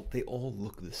all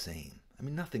look the same. I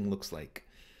mean, nothing looks like,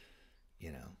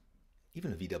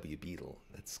 even a VW Beetle,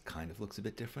 that's kind of looks a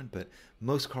bit different, but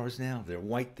most cars now, they're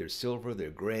white, they're silver,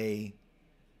 they're gray.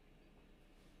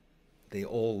 They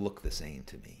all look the same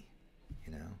to me,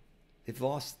 They've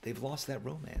lost that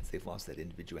romance. They've lost that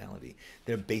individuality.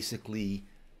 They're basically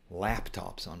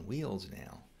laptops on wheels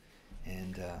now.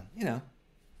 And, I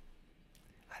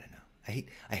don't know.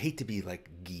 I hate to be like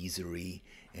geezery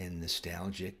and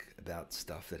nostalgic about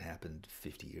stuff that happened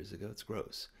 50 years ago. It's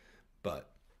gross. But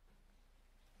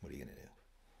what are you going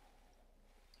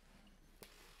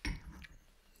to do?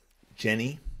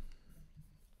 Jenny,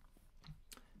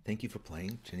 thank you for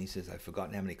playing. Jenny says, I've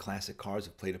forgotten how many classic cars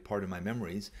have played a part in my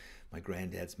memories. My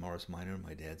granddad's Morris Minor,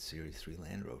 my dad's Series 3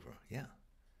 Land Rover. Yeah.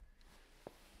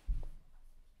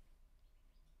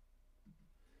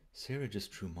 Sarah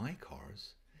just drew my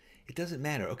cars. It doesn't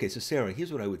matter. Okay, so Sarah,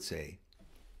 here's what I would say.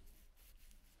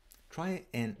 Try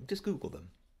and just Google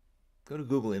them. Go to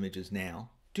Google Images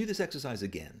now. Do this exercise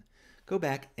again. Go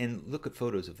back and look at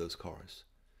photos of those cars.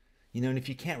 And if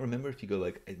you can't remember, if you go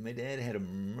like, my dad had a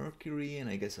Mercury and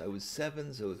I guess I was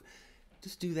 7, so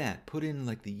just do that. Put in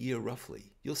like the year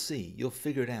roughly. You'll see. You'll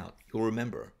figure it out. You'll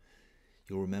remember.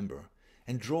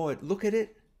 And draw it. Look at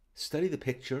it. Study the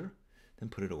picture. Then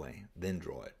put it away. Then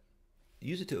draw it.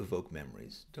 Use it to evoke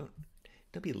memories. Don't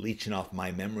be leeching off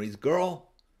my memories, girl.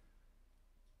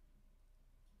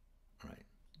 All right.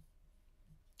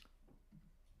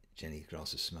 Jenny, you can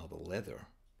also smell the leather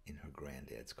in her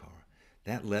granddad's car.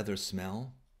 That leather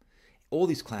smell, all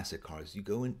these classic cars, you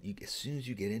go in, as soon as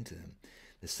you get into them,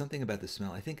 there's something about the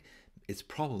smell. I think it's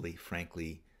probably,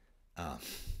 frankly,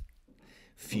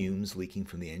 fumes leaking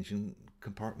from the engine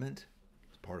compartment.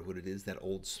 It's part of what it is, that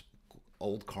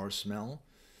old car smell.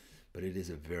 But it is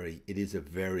a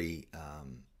very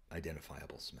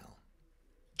identifiable smell.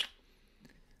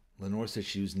 Lenore says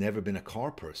she's never been a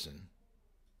car person.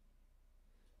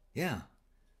 Yeah,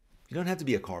 you don't have to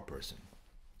be a car person.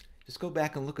 Just go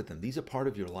back and look at them. These are part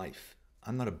of your life.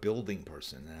 I'm not a building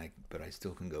person, but I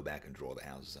still can go back and draw the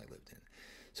houses I lived in.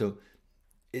 So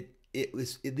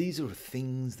these are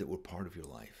things that were part of your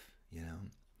life, you know,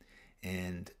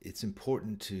 and it's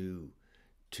important to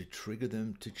trigger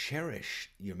them, to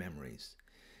cherish your memories,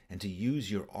 and to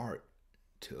use your art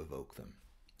to evoke them,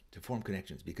 to form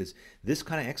connections. Because this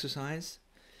kind of exercise,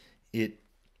 it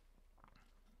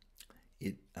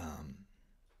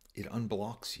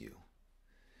unblocks you.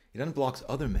 It unblocks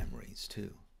other memories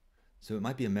too. So it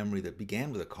might be a memory that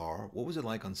began with a car. What was it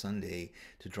like on Sunday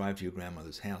to drive to your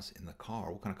grandmother's house in the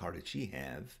car? What kind of car did she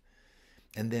have?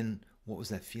 And then what was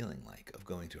that feeling like of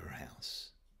going to her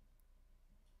house?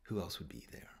 Who else would be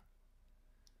there?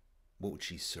 What would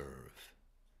she serve?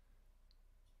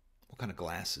 What kind of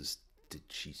glasses did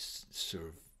she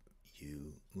serve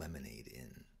you lemonade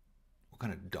in? What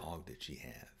kind of dog did she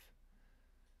have?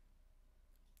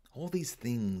 All these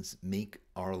things make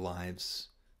our lives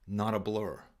not a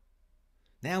blur.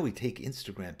 Now we take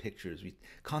Instagram pictures. We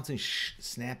constantly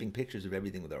snapping pictures of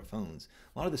everything with our phones.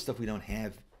 A lot of the stuff we don't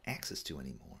have access to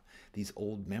anymore. These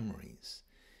old memories,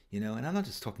 you know. And I'm not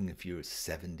just talking if you're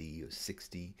 70 or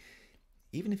 60,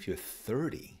 even if you're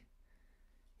 30.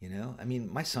 You know, I mean,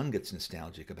 my son gets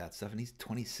nostalgic about stuff, and he's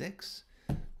 26.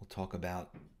 We'll talk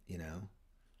about, you know,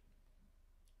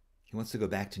 he wants to go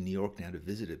back to New York now to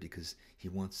visit it because he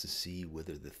wants to see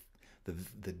whether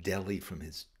the deli from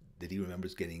that he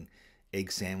remembers getting egg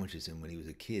sandwiches in when he was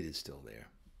a kid is still there,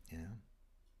 you know.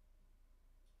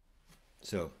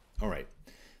 So, all right,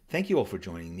 thank you all for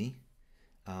joining me.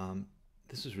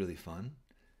 This was really fun.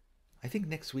 I think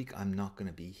next week I'm not going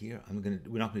to be here.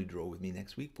 We're not going to draw with me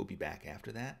next week. We'll be back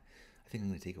after that. I think I'm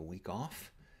going to take a week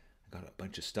off. I got a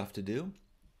bunch of stuff to do.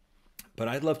 But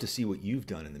I'd love to see what you've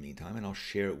done in the meantime, and I'll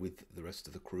share it with the rest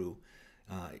of the crew.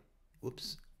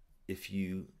 If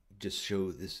you just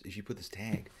show this, if you put this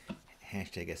tag,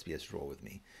 hashtag SBS Draw with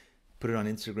me, put it on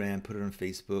Instagram, put it on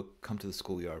Facebook, come to the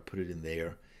schoolyard, put it in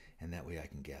there, and that way I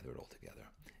can gather it all together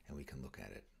and we can look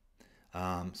at it.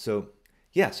 So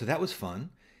that was fun.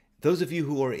 Those of you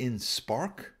who are in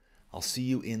Spark, I'll see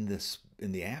you in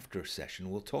the after session.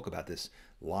 We'll talk about this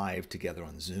live together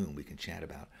on Zoom. We can chat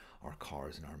about our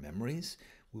cars and our memories.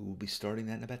 We will be starting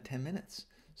that in about 10 minutes.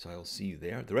 So I will see you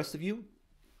there. The rest of you,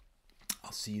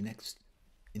 I'll see you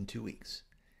in 2 weeks.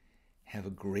 Have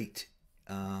a great,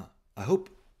 I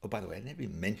hope, oh, by the way, I never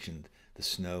even mentioned the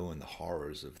snow and the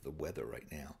horrors of the weather right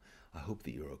now. I hope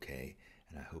that you're okay.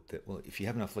 And I hope that, well, if you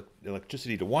have enough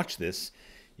electricity to watch this,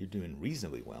 you're doing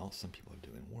reasonably well. Some people are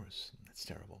doing worse. That's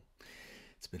terrible.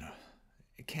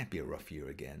 It can't be a rough year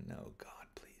again. No, God,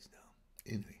 please,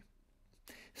 no. Anyway,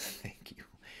 thank you.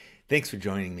 Thanks for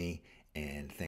joining me, and thanks.